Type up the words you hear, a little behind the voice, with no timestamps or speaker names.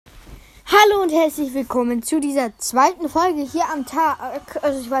Hallo und herzlich willkommen zu dieser zweiten Folge hier am Tag.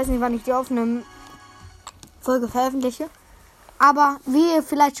 Also ich weiß nicht, wann ich die offene Folge veröffentliche. Aber wie ihr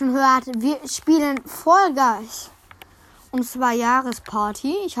vielleicht schon hört, wir spielen Fall Guys. Und zwar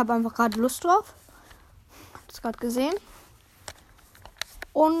Jahresparty. Ich habe einfach gerade Lust drauf. Habt es gerade gesehen.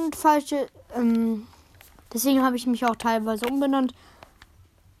 Und deswegen habe ich mich auch teilweise umbenannt.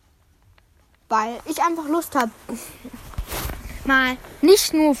 Weil ich einfach Lust habe, mal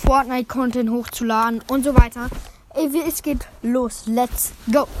nicht nur Fortnite-Content hochzuladen und so weiter. Es geht los. Let's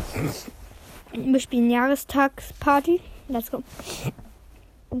go. Wir spielen Jahrestagsparty. Let's go.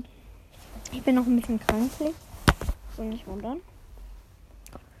 Ich bin noch ein bisschen kranklich. So, nicht wundern.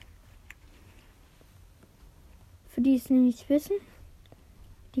 Für die es nicht wissen,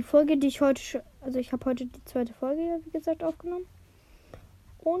 die Folge, die ich heute... Also ich habe heute die zweite Folge, wie gesagt, aufgenommen.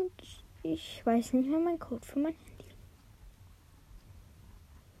 Und ich weiß nicht mehr meinen Code für mein Handy.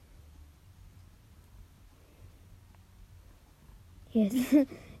 Yes.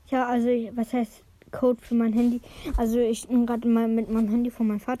 Ja, also was heißt Code für mein Handy? Also ich nehme gerade mal mit meinem Handy von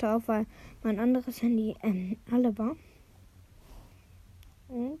meinem Vater auf, weil mein anderes Handy alle war.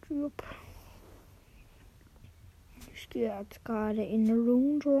 Und jupp. Ich gehe jetzt gerade in den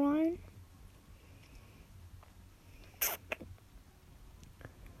Room rein.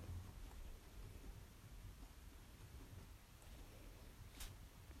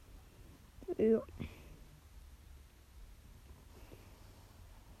 Ja.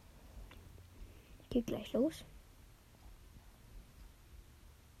 Geht gleich los.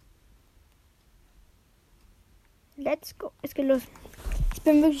 Let's go. Es geht los. Ich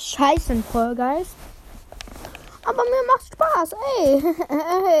bin wirklich scheiße in Fall Guys. Aber mir macht Spaß. Ey.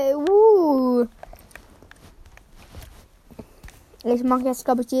 Ich mache jetzt,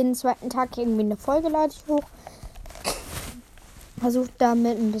 glaube ich, jeden zweiten Tag irgendwie eine Folge, lade ich hoch. Versuche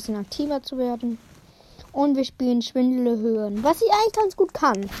damit ein bisschen aktiver zu werden. Und wir spielen Schwindelhöhen. Was ich eigentlich ganz gut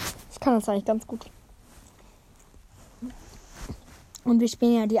kann. Ich kann das eigentlich ganz gut. Und wir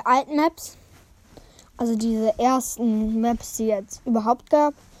spielen ja die alten Maps. Also diese ersten Maps, die jetzt überhaupt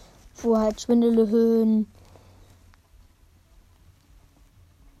gab. Wo halt Schwindelhöhen.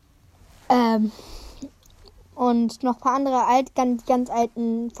 Und noch ein paar andere ganz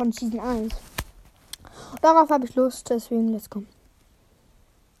alten von Season 1. Darauf habe ich Lust, deswegen let's go.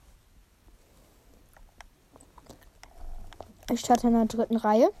 Ich starte in der dritten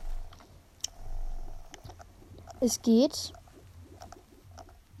Reihe. Es geht.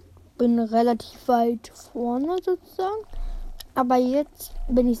 Bin relativ weit vorne sozusagen. Aber jetzt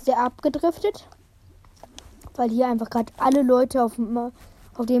bin ich sehr abgedriftet. Weil hier einfach gerade alle Leute auf dem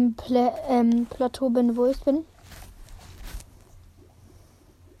Plateau bin, wo ich bin.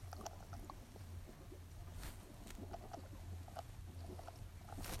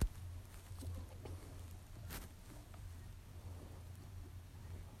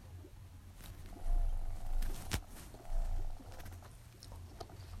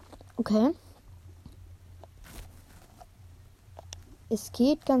 Okay. Es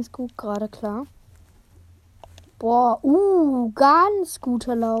geht ganz gut gerade, klar. Boah, ganz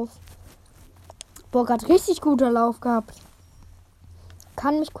guter Lauf. Boah, gerade richtig guter Lauf gehabt.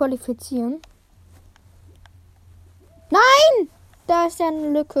 Kann mich qualifizieren. Nein! Da ist ja eine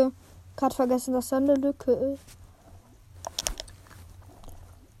Lücke. Gerade vergessen, dass da eine Lücke ist.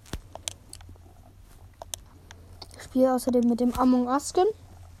 Ich spiele außerdem mit dem Among Us Skin.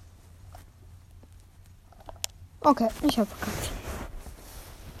 Okay, ich habe verkackt.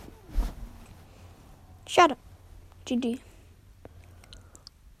 Schade. GG.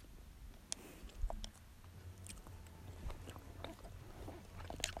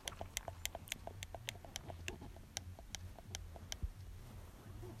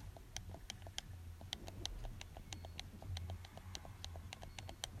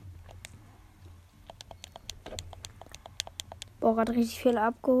 Boah, hat richtig viel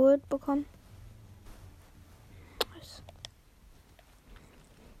abgeholt bekommen.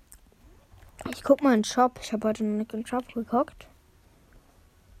 Ich guck mal in den Shop. Ich habe heute noch nicht in den Shop geguckt.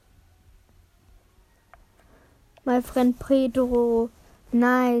 My friend Pedro.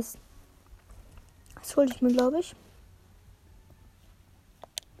 Nice. Das hole ich mir, glaube ich.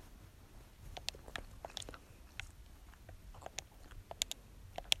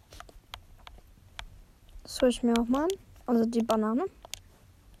 Das hole ich mir auch mal an. Also die Banane.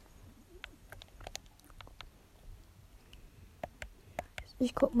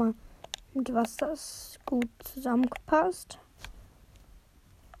 Ich guck mal, mit was das gut zusammengepasst.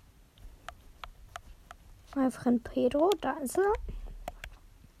 Mein Freund Pedro, da ist er.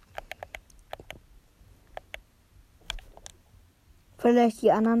 Vielleicht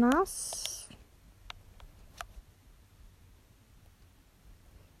die Ananas.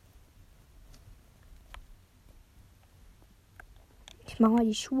 Ich mache mal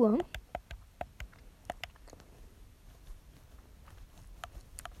die Schuhe.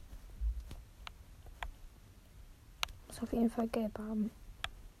 Muss auf jeden Fall gelb haben.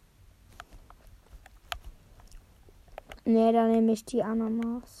 Nee, dann nehme ich die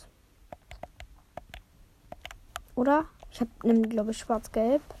Ananas. Oder? Ich nehme, glaube ich,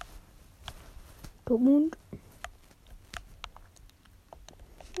 schwarz-gelb. Dortmund.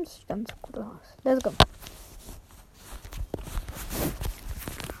 Das sieht ganz gut aus. Let's go.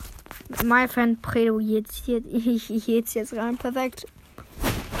 My friend Predo jetzt rein. Perfekt.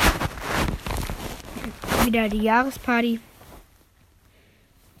 Wieder die Jahresparty.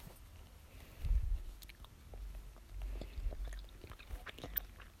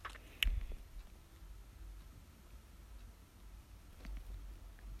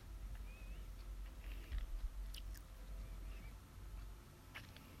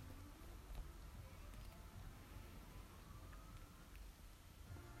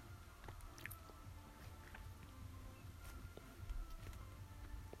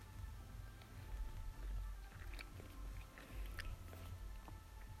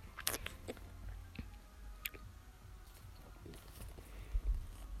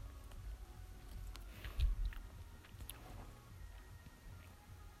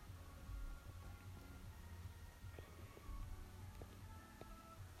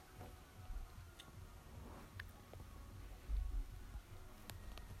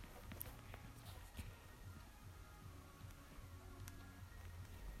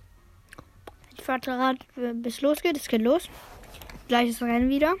 Ich warte gerade, bis losgeht. Es geht los. Gleiches Rennen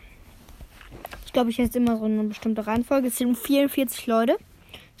wieder. Ich glaube, ich jetzt immer so eine bestimmte Reihenfolge. Es sind 44 Leute.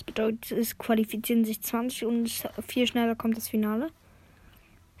 Das bedeutet, es qualifizieren sich 20 und viel schneller kommt das Finale.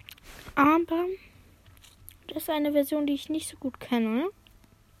 Aber das ist eine Version, die ich nicht so gut kenne.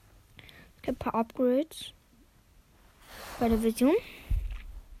 Es gibt ein paar Upgrades bei der Version.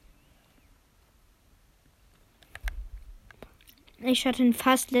 Ich hatte in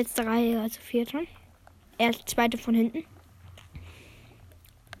fast letzter Reihe, also vierte. Erst zweite von hinten.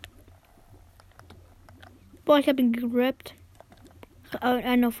 Boah, ich habe ihn gerappt.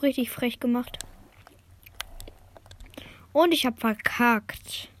 Einen auf richtig frech gemacht. Und ich habe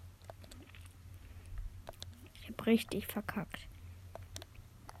verkackt. Ich habe richtig verkackt.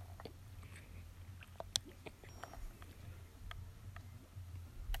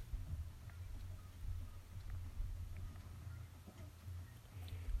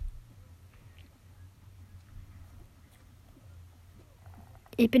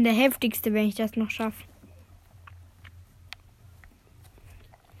 Ich bin der Heftigste, wenn ich das noch schaffe.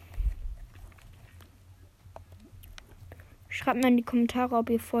 Schreibt mir in die Kommentare,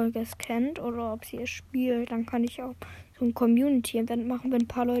 ob ihr Folges kennt oder ob ihr es spielt. Dann kann ich auch so ein Community-Event machen, wenn ein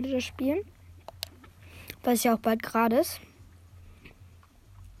paar Leute das spielen. Was ja auch bald gratis.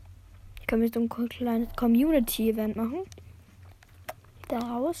 Ich kann mir so ein kleines Community-Event machen.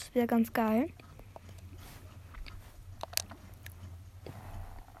 Daraus wäre ganz geil.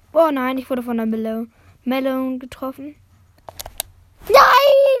 Oh nein, ich wurde von der Melon getroffen.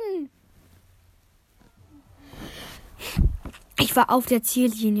 Nein! Ich war auf der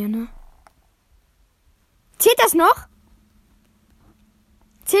Ziellinie, ne? Zählt das noch?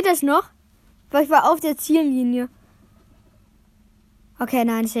 Zählt das noch? Weil ich war auf der Ziellinie. Okay,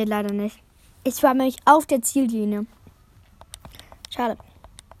 nein, das zählt leider nicht. Ich war nämlich auf der Ziellinie. Schade.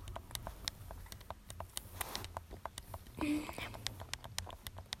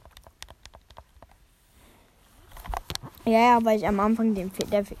 Ja, weil ich am Anfang den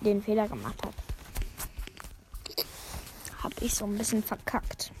Fehler gemacht habe. Habe ich so ein bisschen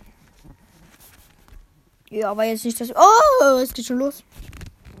verkackt. Ja, aber jetzt nicht das... Oh, es geht schon los.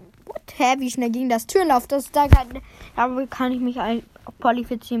 What? Hä, wie schnell ging das Türenlauf? Da kann ich mich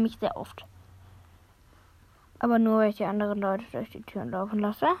qualifizieren mich sehr oft. Aber nur, weil ich die anderen Leute durch die Türen laufen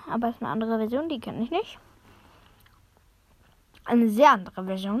lasse. Aber es ist eine andere Version, die kenne ich nicht. Eine sehr andere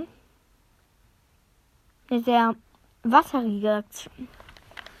Version. Eine sehr wasserige.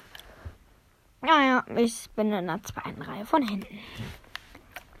 Naja, ich bin in der zweiten Reihe von hinten.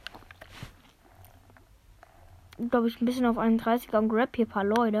 Glaube ich, ein bisschen auf 31er und grab hier ein paar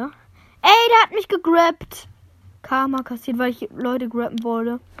Leute. Ey, der hat mich gegrabt. Karma kassiert, weil ich Leute grabben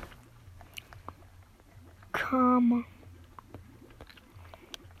wollte. Karma.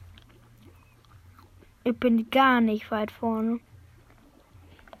 Ich bin gar nicht weit vorne.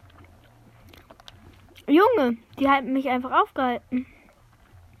 Junge, die halten mich einfach aufgehalten.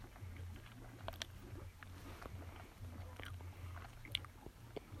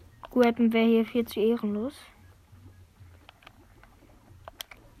 Graben wäre hier viel zu ehrenlos.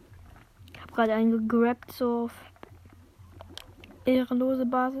 Ich habe gerade einen gegrabt, so auf ehrenlose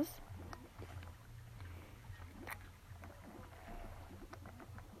Basis.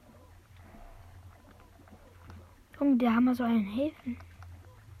 Komm, der Hammer soll einen helfen.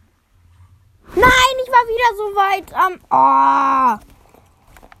 Nein, ich war wieder so weit am... Oh.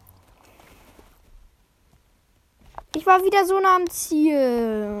 Ich war wieder so nah am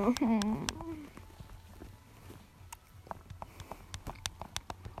Ziel.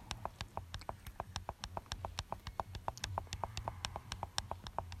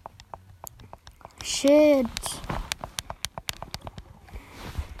 Shit.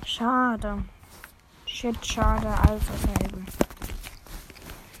 Schade. Shit, schade. Alles dasselbe.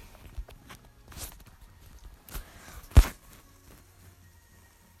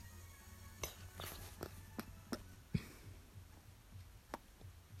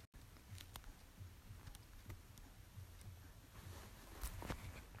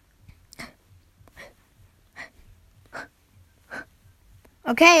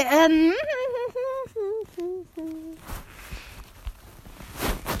 Okay,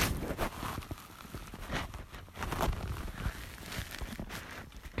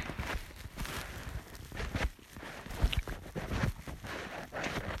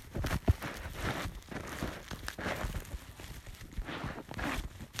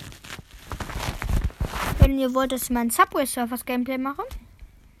 wenn ihr wollt, dass ich mal ein Subway Surfers Gameplay mache,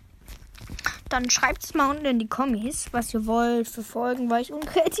 dann schreibt es mal unten in die Kommis, was ihr wollt für Folgen, weil ich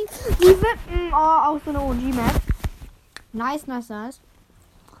unkreativ. Die wippen auch so eine OG-Map. Nice, nice, nice.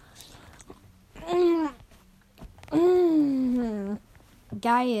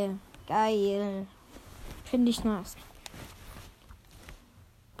 Geil, geil. Finde ich nice.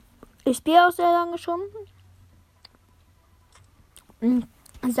 Ich spiele auch sehr lange schon.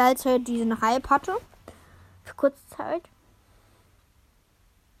 Seit halt diesen Hype hatte. Für kurze Zeit.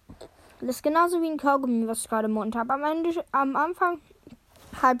 Das ist genauso wie ein Kaugummi, was ich gerade im Mund habe. Am Anfang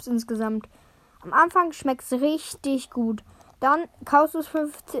halb's insgesamt. Am Anfang schmeckt es richtig gut. Dann kaust du es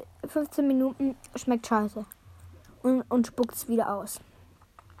 15 Minuten, schmeckt scheiße. Und spuckt es wieder aus.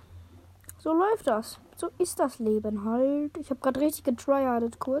 So läuft das. So ist das Leben halt. Ich habe gerade richtig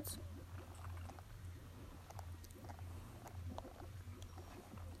getryhardet kurz.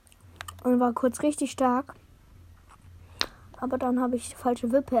 Und war kurz richtig stark. Aber dann habe ich die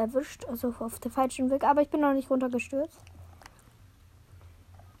falsche Wippe erwischt. Also auf der falschen Weg. Aber ich bin noch nicht runtergestürzt.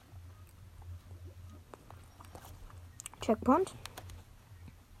 Checkpoint.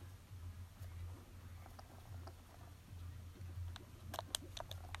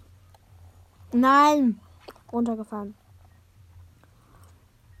 Nein! Runtergefallen.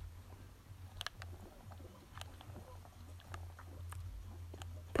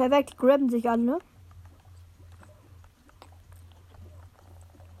 Perfekt, die grabben sich alle.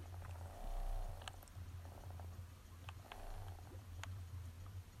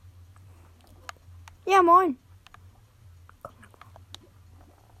 Ja, moin.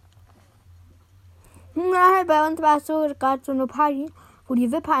 Na, bei uns war es so gerade so eine Party, wo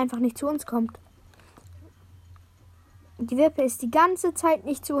die Wippe einfach nicht zu uns kommt. Die Wippe ist die ganze Zeit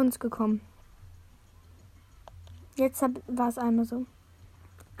nicht zu uns gekommen. Jetzt war es einmal so.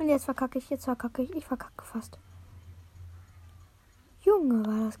 Und jetzt verkacke ich, ich verkacke fast. Junge,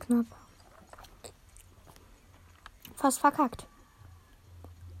 war das knapp. Fast verkackt.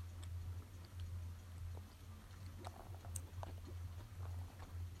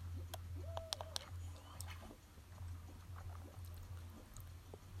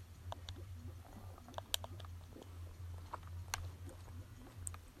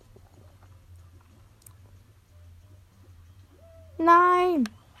 Nein!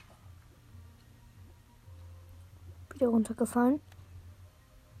 Wieder runtergefallen.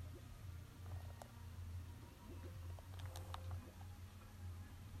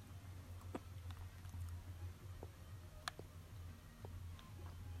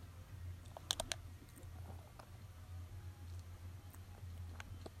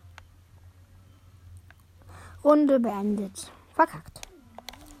 Runde beendet. Verkackt.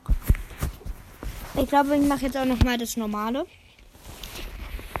 Ich glaube, ich mache jetzt auch noch mal das Normale.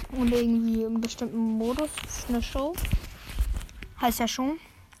 Und irgendwie im bestimmten Modus. Eine Show. Heißt ja schon.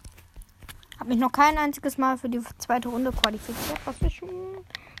 Hab mich noch kein einziges Mal für die zweite Runde qualifiziert. Was ich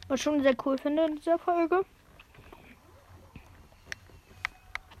schon sehr cool finde in dieser Folge.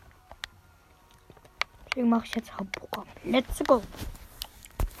 Deswegen mache ich jetzt Hauptprogramm. Let's go.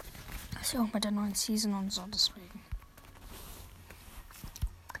 Das ist ja auch mit der neuen Season und so. Deswegen.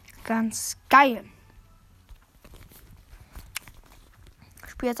 Ganz geil.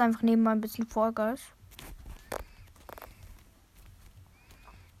 spiele jetzt einfach nebenbei ein bisschen Fall Guys.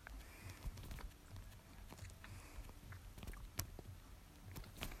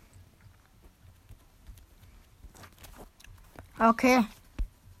 Okay.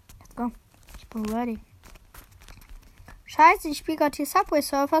 Let's go. Ich bin ready. Scheiße, ich spiele gerade hier Subway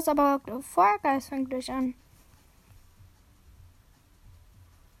Surfers, aber Fall Guys fängt gleich an.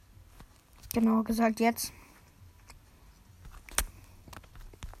 Genauer gesagt jetzt.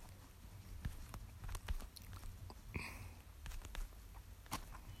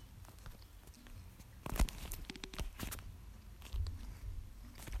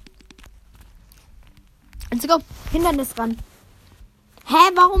 Let's go. Hindernis ran. Hä,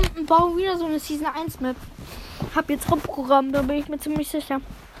 warum wieder so eine Season 1 Map? Hab jetzt rumprogrammt, da bin ich mir ziemlich sicher.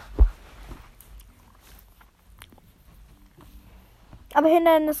 Aber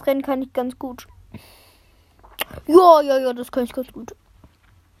Hindernisrennen kann ich ganz gut. Ja, das kann ich ganz gut.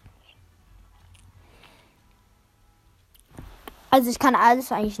 Also ich kann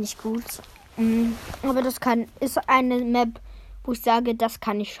alles eigentlich nicht gut. Aber das ist eine Map, wo ich sage, das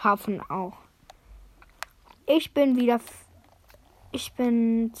kann ich schaffen auch. Ich bin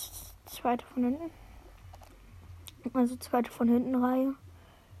zweite von hinten. Also zweite von hinten Reihe.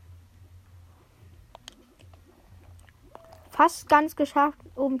 Fast ganz geschafft,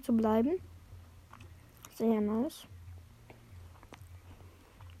 oben zu bleiben. Sehr nice.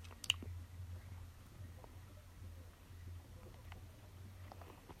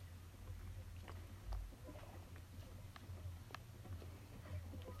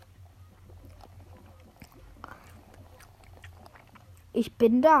 Ich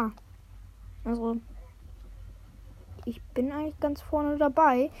bin da. Also, ich bin eigentlich ganz vorne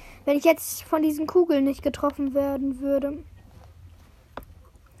dabei. Wenn ich jetzt von diesen Kugeln nicht getroffen werden würde.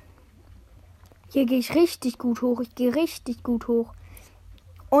 Hier gehe ich richtig gut hoch. Ich gehe richtig gut hoch.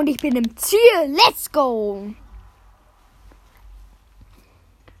 Und ich bin im Ziel. Let's go!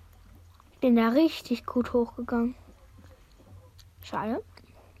 Ich bin da richtig gut hochgegangen. Schade.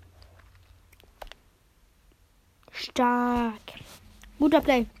 Stark. Guter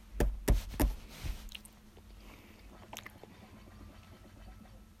Play.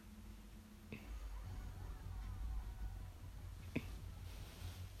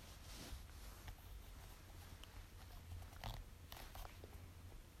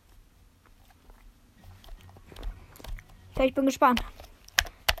 Ja, ich bin gespannt.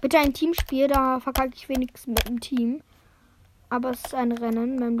 Bitte ein Teamspiel, da verkacke ich wenigstens mit dem Team. Aber es ist ein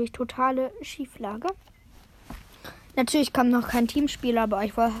Rennen, nämlich totale Schieflage. Natürlich kam noch kein Teamspiel, aber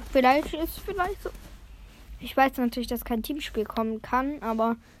vielleicht so. Ich weiß natürlich, dass kein Teamspiel kommen kann,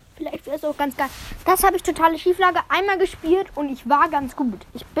 aber vielleicht wäre es auch ganz geil. Das habe ich totale Schieflage einmal gespielt und ich war ganz gut.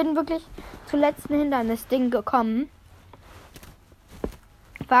 Ich bin wirklich zum letzten Hindernis-Ding gekommen.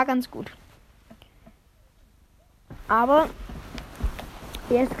 War ganz gut. Aber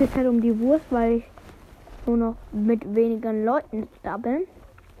jetzt geht es halt um die Wurst, weil ich nur noch mit wenigen Leuten da bin.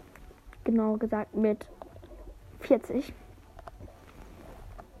 Genau gesagt mit 40.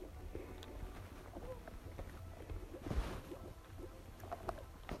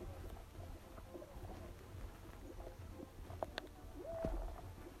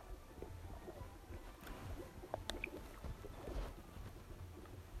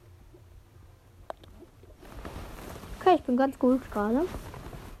 Okay, ich bin ganz gut gerade.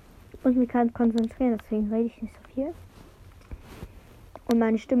 Ich muss mich ganz konzentrieren, deswegen rede ich nicht so viel. Und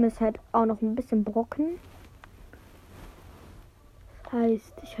meine Stimme ist halt auch noch ein bisschen brocken. Das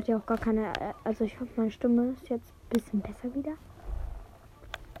heißt, ich hatte ja auch gar keine... Also ich hoffe, meine Stimme ist jetzt ein bisschen besser wieder.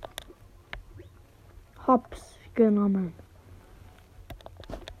 Hops genommen.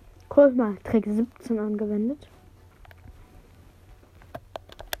 Guck mal, Trick 17 angewendet.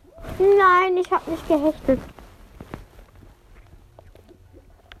 Nein, ich habe nicht gehechtet.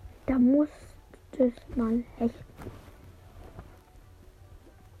 Da musstest man hechten.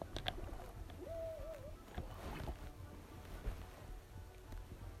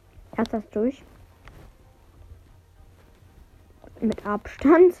 Erst das durch. Mit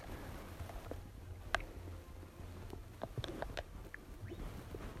Abstand.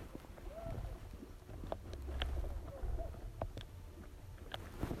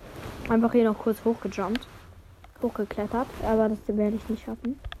 Einfach hier noch kurz hochgeklettert. Aber das werde ich nicht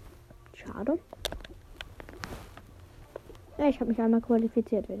schaffen. Schade. Ja, ich habe mich einmal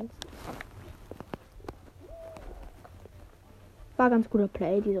qualifiziert wenigstens. War ganz guter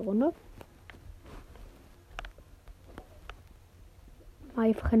Play diese Runde.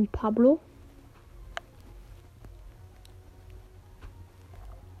 My friend Pablo.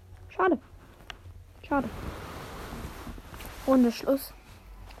 Schade. Schade. Runde Schluss.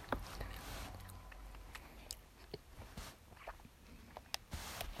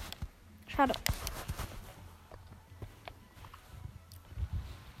 Schade.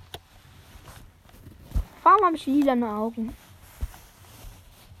 Warum habe ich lilane Augen?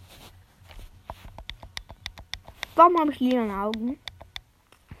 Warum habe ich lilane Augen?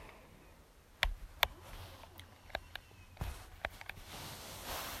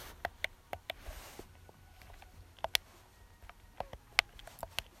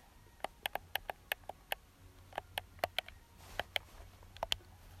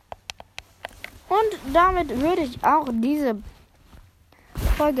 Und damit würde ich auch diese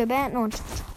Folge beenden und